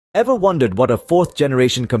Ever wondered what a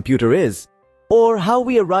fourth-generation computer is? Or how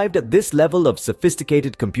we arrived at this level of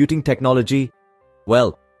sophisticated computing technology?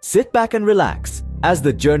 Well, sit back and relax, as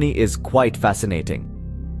the journey is quite fascinating.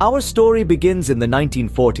 Our story begins in the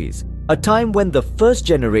 1940s, a time when the first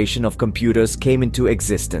generation of computers came into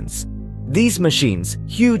existence. These machines,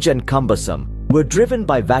 huge and cumbersome, were driven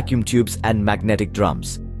by vacuum tubes and magnetic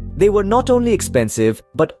drums. They were not only expensive,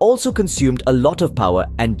 but also consumed a lot of power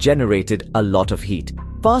and generated a lot of heat.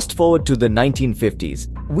 Fast forward to the 1950s,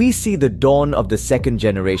 we see the dawn of the second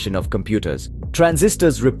generation of computers.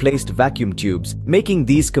 Transistors replaced vacuum tubes, making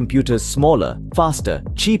these computers smaller, faster,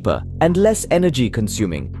 cheaper, and less energy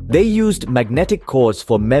consuming. They used magnetic cores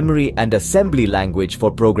for memory and assembly language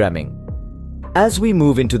for programming. As we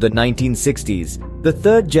move into the 1960s, the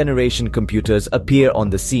third generation computers appear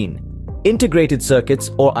on the scene. Integrated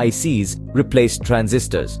circuits, or ICs, replaced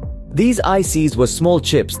transistors. These ICs were small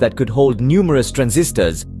chips that could hold numerous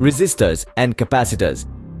transistors, resistors, and capacitors.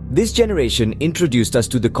 This generation introduced us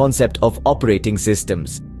to the concept of operating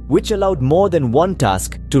systems, which allowed more than one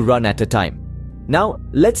task to run at a time. Now,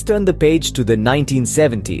 let's turn the page to the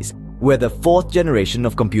 1970s, where the fourth generation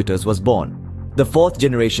of computers was born. The fourth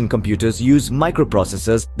generation computers use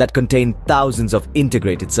microprocessors that contain thousands of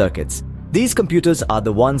integrated circuits. These computers are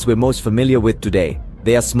the ones we're most familiar with today.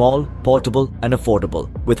 They are small, portable, and affordable,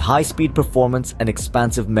 with high-speed performance and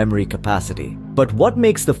expansive memory capacity. But what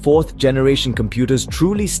makes the fourth-generation computers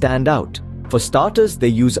truly stand out? For starters, they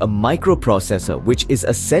use a microprocessor, which is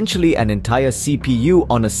essentially an entire CPU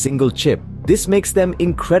on a single chip. This makes them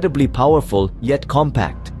incredibly powerful, yet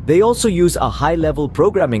compact. They also use a high-level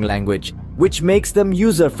programming language, which makes them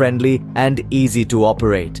user-friendly and easy to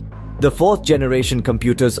operate. The fourth-generation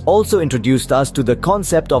computers also introduced us to the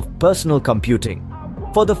concept of personal computing.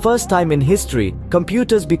 For the first time in history,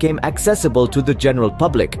 computers became accessible to the general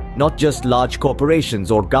public, not just large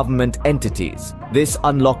corporations or government entities. This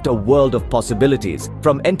unlocked a world of possibilities,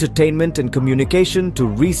 from entertainment and communication to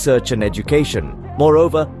research and education.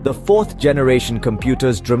 Moreover, the fourth-generation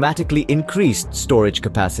computers dramatically increased storage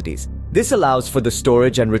capacities. This allows for the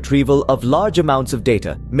storage and retrieval of large amounts of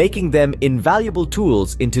data, making them invaluable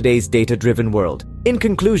tools in today's data-driven world. In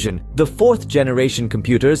conclusion, the fourth-generation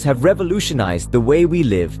computers have revolutionized the way we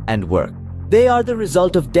live and work. They are the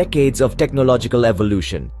result of decades of technological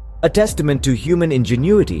evolution, a testament to human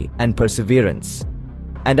ingenuity and perseverance.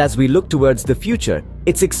 And as we look towards the future,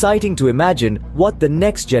 it's exciting to imagine what the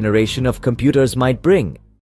next generation of computers might bring.